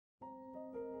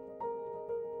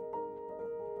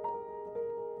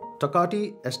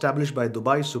TAQATI, established by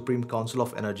Dubai Supreme Council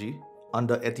of Energy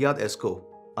under Etihad ESCO,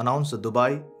 announced the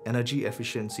Dubai Energy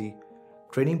Efficiency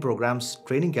Training Program's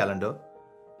training calendar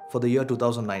for the year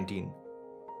 2019.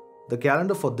 The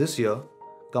calendar for this year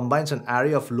combines an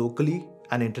array of locally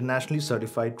and internationally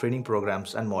certified training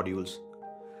programs and modules,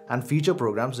 and feature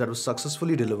programs that were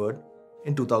successfully delivered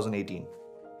in 2018.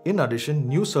 In addition,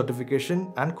 new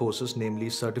certification and courses,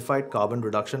 namely Certified Carbon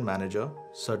Reduction Manager,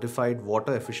 Certified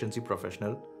Water Efficiency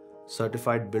Professional,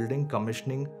 Certified Building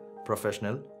Commissioning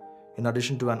Professional, in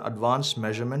addition to an Advanced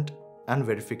Measurement and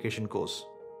Verification course,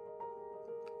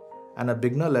 and a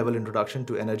Beginner Level Introduction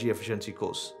to Energy Efficiency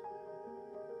course.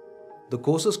 The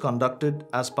courses conducted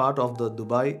as part of the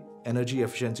Dubai Energy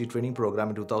Efficiency Training Program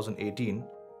in 2018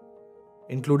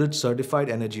 included Certified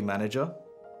Energy Manager,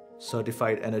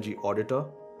 Certified Energy Auditor,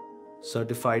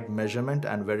 Certified Measurement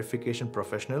and Verification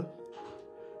Professional,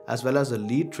 as well as a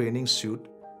Lead Training Suite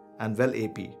and Well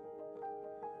AP.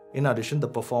 In addition, the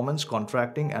Performance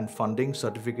Contracting and Funding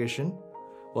certification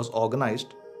was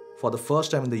organized for the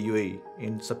first time in the UAE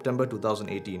in September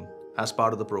 2018 as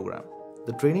part of the program.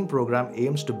 The training program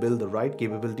aims to build the right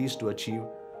capabilities to achieve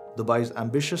Dubai's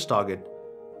ambitious target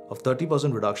of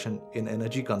 30% reduction in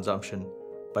energy consumption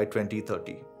by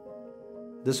 2030.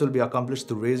 This will be accomplished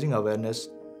through raising awareness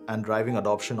and driving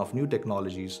adoption of new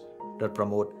technologies that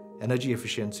promote energy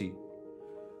efficiency,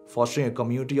 fostering a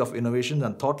community of innovations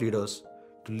and thought leaders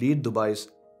to lead Dubai's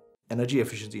energy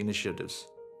efficiency initiatives,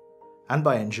 and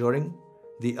by ensuring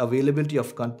the availability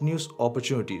of continuous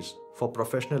opportunities for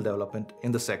professional development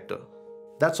in the sector.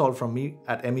 That's all from me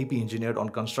at MEP Engineered on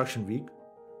Construction Week.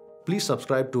 Please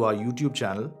subscribe to our YouTube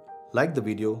channel, like the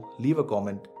video, leave a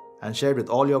comment, and share it with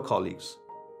all your colleagues.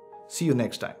 See you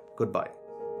next time. Goodbye.